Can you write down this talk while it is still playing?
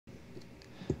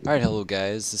Alright, hello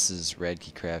guys, this is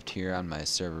Radke here on my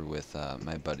server with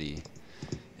my buddy,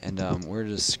 and we're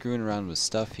just screwing around with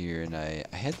stuff here, and I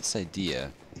had this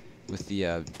idea with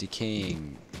the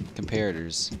decaying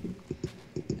comparators,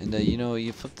 and you know,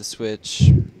 you flip the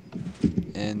switch,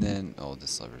 and then, oh,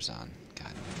 this lever's on,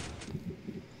 god,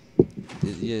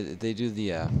 they do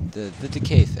the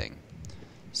decay thing.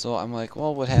 So I'm like,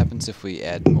 well, what happens if we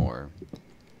add more?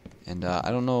 And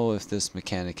I don't know if this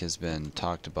mechanic has been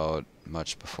talked about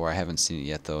much before. I haven't seen it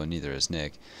yet, though, and neither has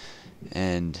Nick.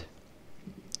 And,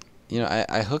 you know,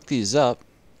 I hook these up,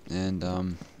 and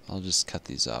I'll just cut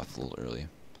these off a little early.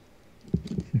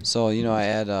 So, you know, I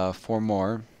add 4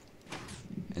 more,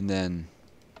 and then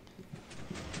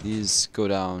these go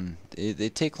down. They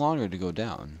take longer to go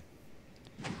down.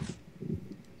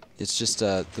 It's just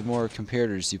the more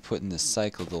comparators you put in this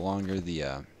cycle, the longer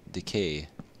the decay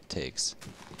takes.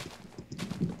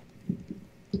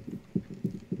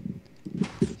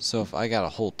 So if I got a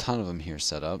whole ton of them here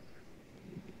set up,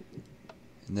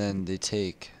 and then they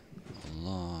take a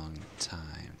long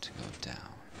time to go down.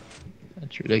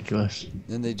 That's ridiculous.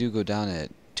 Then they do go down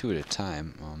at 2 at a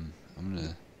time. I'm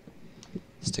gonna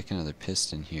stick another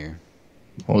piston here.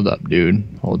 Hold up, dude.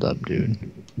 Hold up,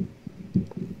 dude.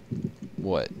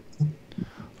 What?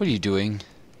 What are you doing?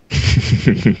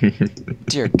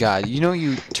 Dear God, you know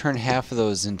you turn half of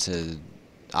those into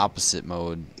opposite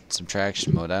mode,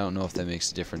 subtraction mode. I don't know if that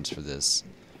makes a difference for this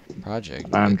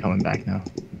project. I'm coming back now.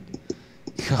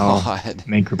 God.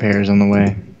 Make repairs on the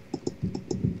way.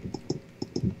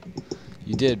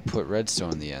 You did put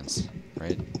redstone in the ends,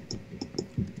 right?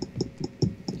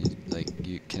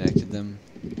 You connected them?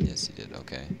 Yes, you did.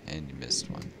 Okay. And you missed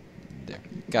one. There.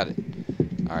 Got it.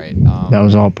 Alright. That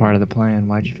was all part of the plan.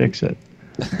 Why'd you fix it?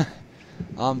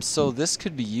 So this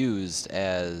could be used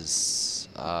as,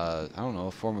 I don't know,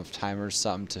 a form of timer or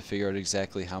something to figure out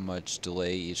exactly how much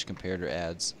delay each comparator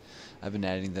adds. I've been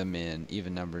adding them in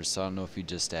even numbers, so I don't know if you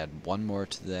just add 1 more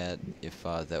to that, if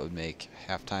that would make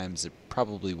half times. It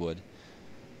probably would.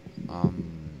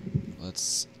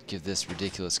 Let's give this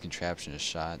ridiculous contraption a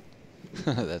shot.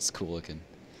 That's cool looking.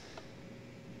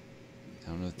 I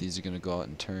don't know if these are going to go out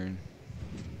and turn.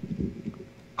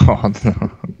 Oh,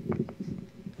 no.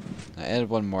 I added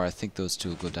 1 more. I think those 2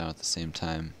 will go down at the same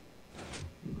time.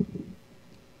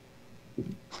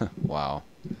 Wow.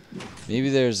 Maybe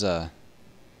there's a...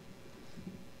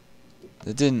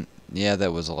 That didn't... Yeah,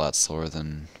 that was a lot slower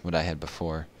than what I had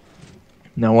before.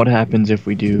 Now what happens if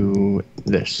we do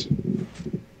this?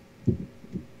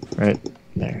 Right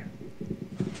there.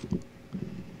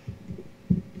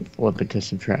 Flip it to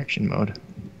subtraction mode.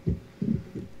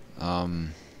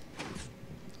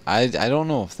 I don't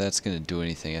know if that's going to do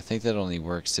anything. I think that only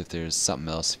works if there's something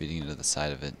else feeding into the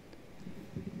side of it.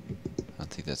 I don't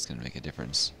think that's going to make a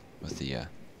difference with the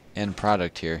end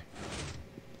product here.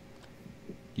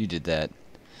 You did that.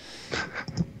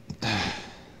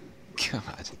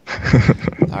 God.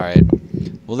 Alright.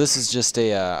 Well, this is just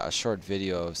a short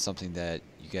video of something that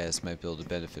you guys might be able to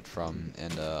benefit from,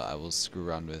 and I will screw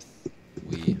around with.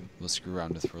 We will screw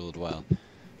around with for a little while.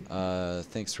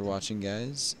 Thanks for watching,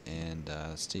 guys, and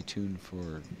stay tuned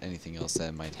for anything else that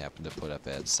I might happen to put up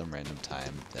at some random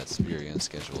time that's very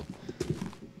unscheduled.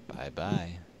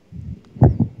 Bye-bye.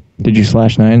 Did you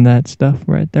 /9 that stuff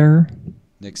right there?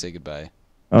 Nick, say goodbye.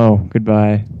 Oh,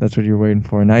 goodbye. That's what you're waiting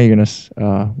for. Now you're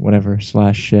gonna, whatever,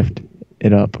 /shift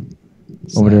it up.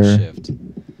 Over there. /shift.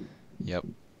 Yep,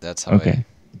 that's how Okay.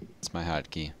 it's my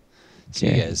hotkey. See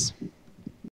you guys.